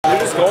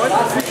just going?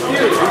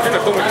 He's gonna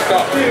tell me to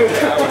stop. He's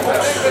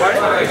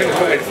gonna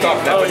tell me to stop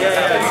now. Oh yeah,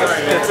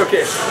 sorry man. It's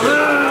okay.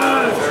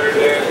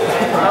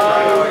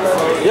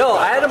 Yo,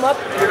 I had him up.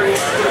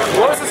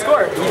 What was the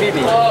score?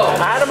 EBB.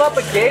 I had him up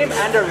a game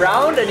and a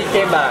round and he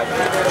came back.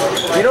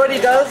 You know what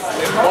he does?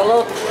 A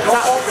little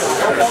tap.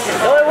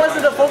 No, it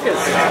wasn't a focus.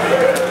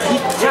 He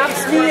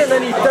taps me and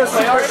then he does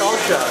super golf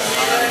shot.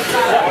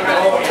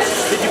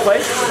 Did you play?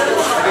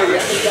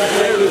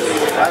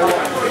 I won.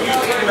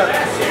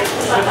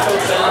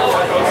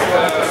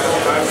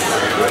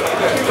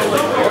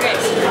 Okay.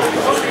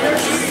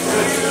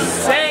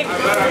 Sing,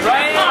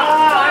 right?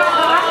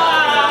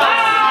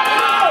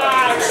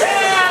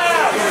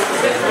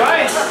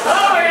 Right.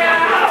 Oh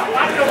yeah!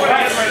 I'm gonna win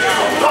right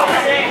now.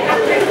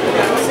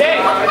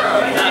 Sing.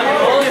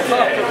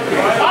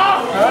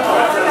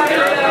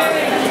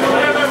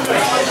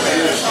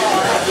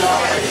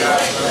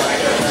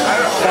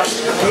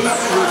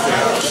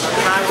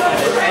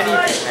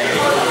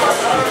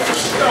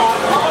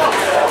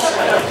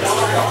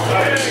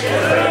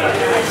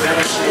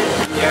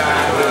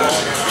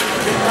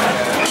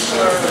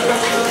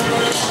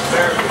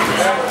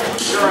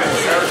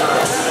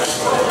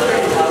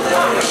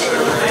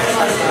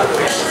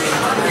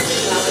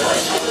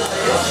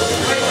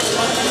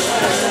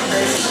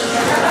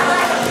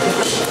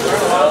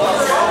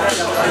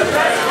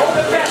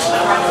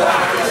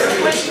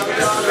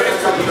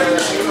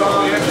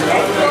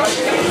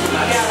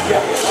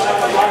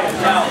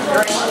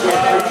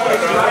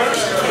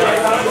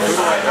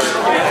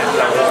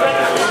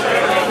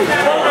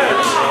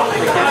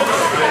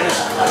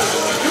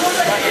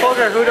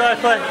 Who do I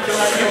play?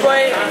 You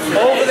play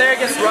over there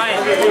against Ryan.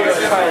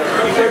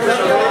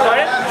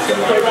 Pardon?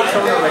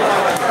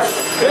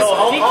 Just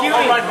keep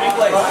queuing.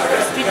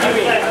 Just keep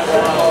queuing.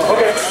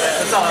 Okay.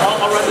 That's all.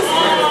 I'll run this.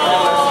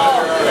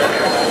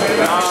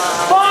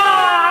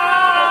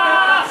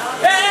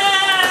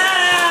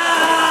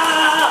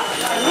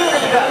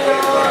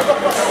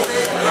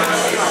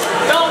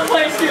 Don't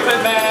play stupid,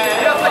 man.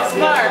 You gotta play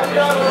smart.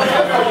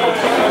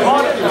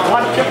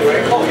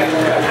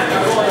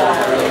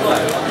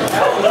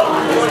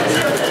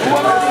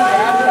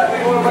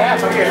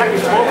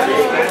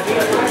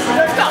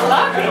 Not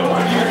laughing.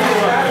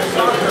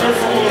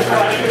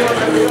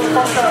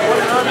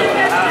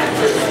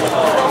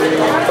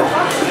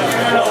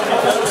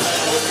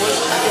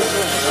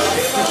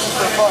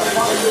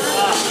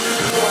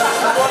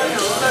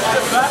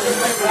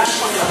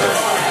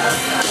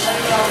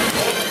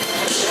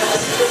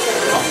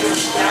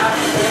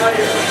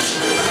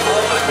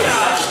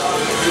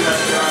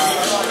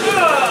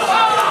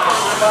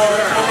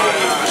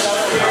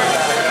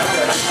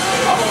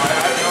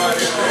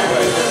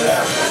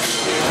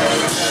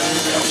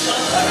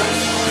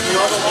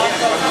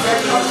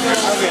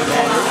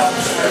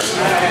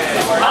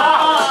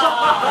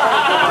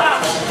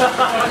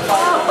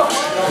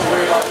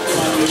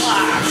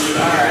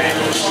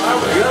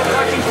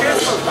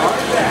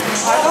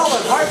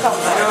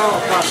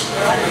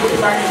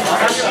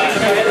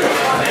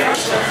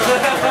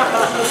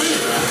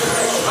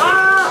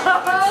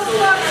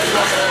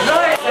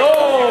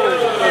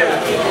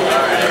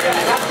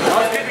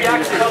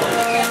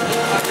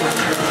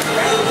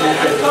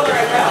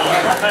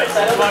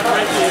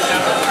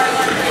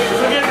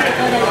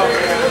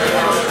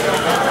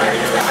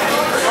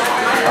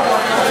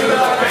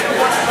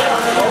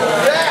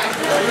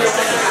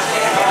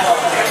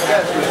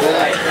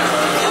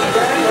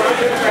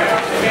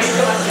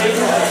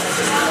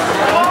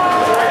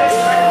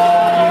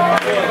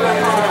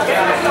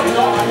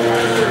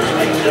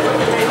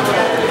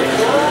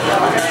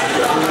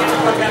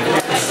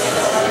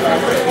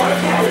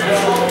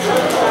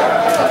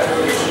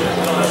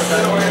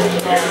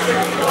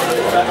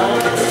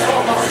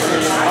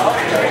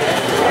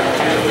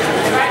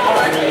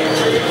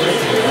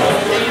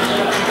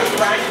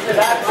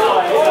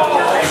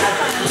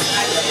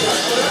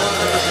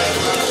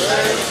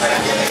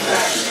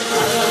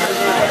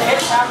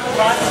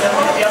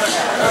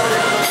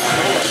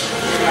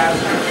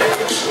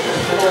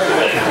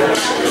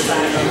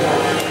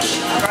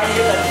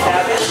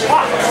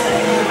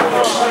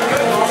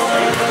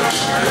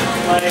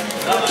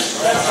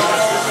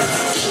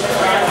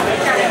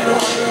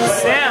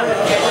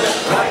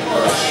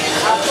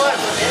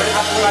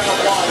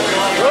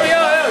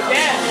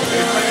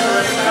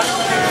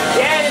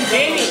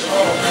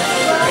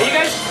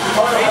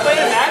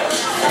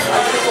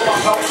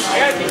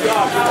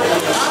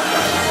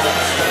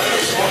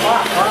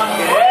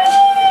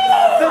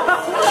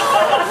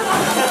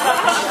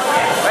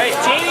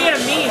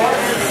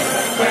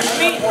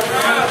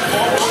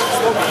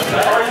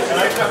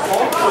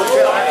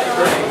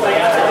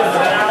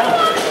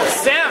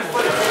 Sam,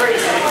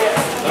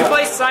 you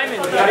play Simon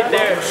right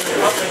there.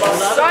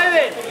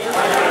 Simon!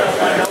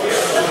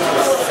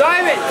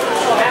 Simon!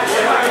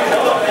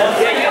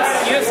 Yeah,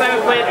 you and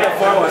Simon played the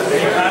 4-1.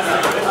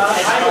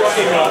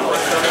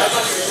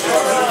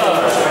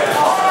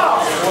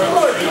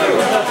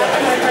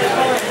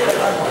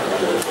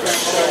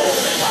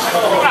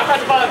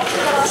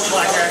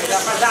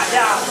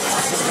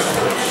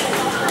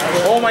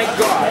 my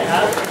god.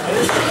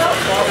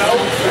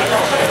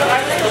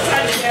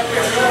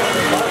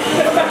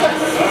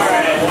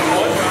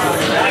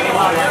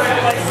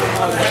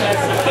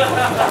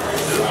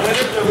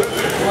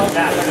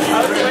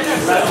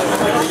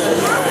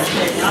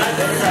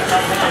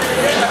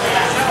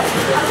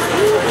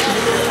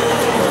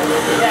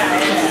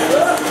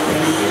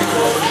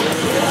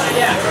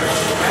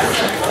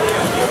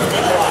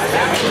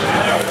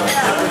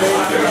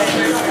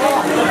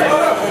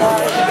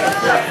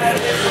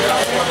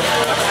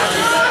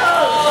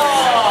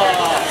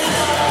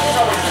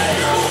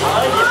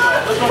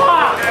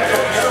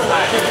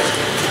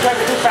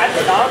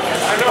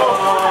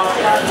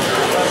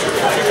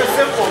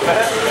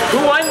 Who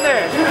won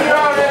there?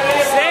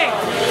 Sing!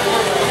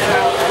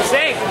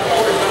 Sing!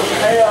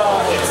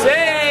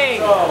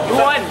 Sing! Who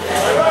won?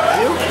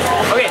 You?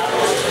 Okay.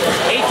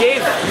 Hey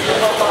Dave,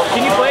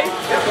 can you play?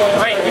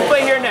 Alright, you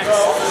play here next.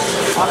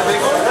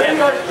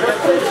 Yeah.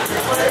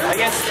 I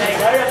guess Sing.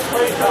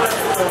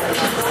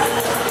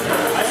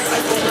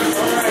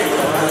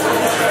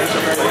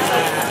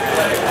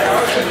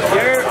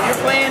 You're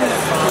playing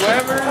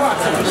whoever.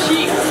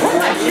 Sheep.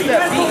 Sheep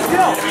that beat.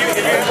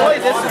 Play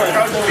this one.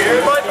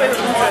 You probably play this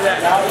one for that.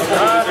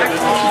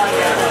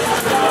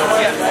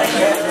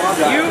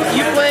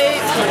 You play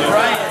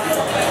Ryan.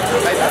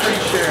 I'm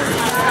pretty sure.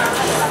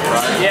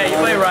 Yeah, you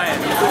play Ryan.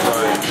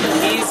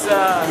 He's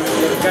got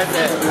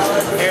the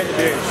hair in the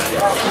beard.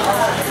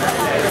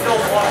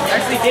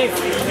 Actually, Dave,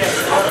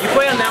 you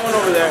play on that one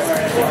over there.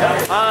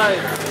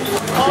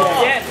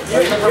 Yeah,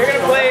 you're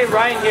gonna play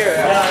Ryan here.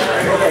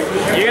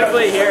 You're gonna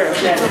play here.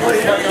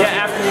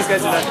 Yeah, after these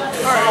guys are done.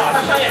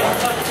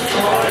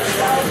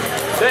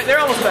 They're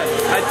almost done.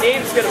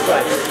 Dave's gonna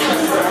play.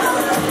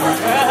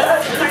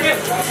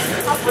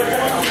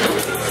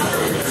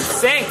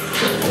 Sing.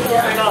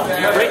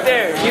 Right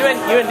there. You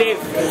and Dave.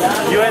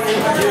 You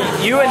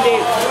and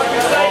Dave.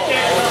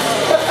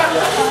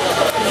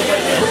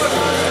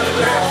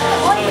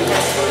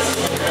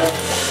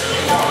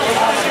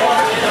 Oh.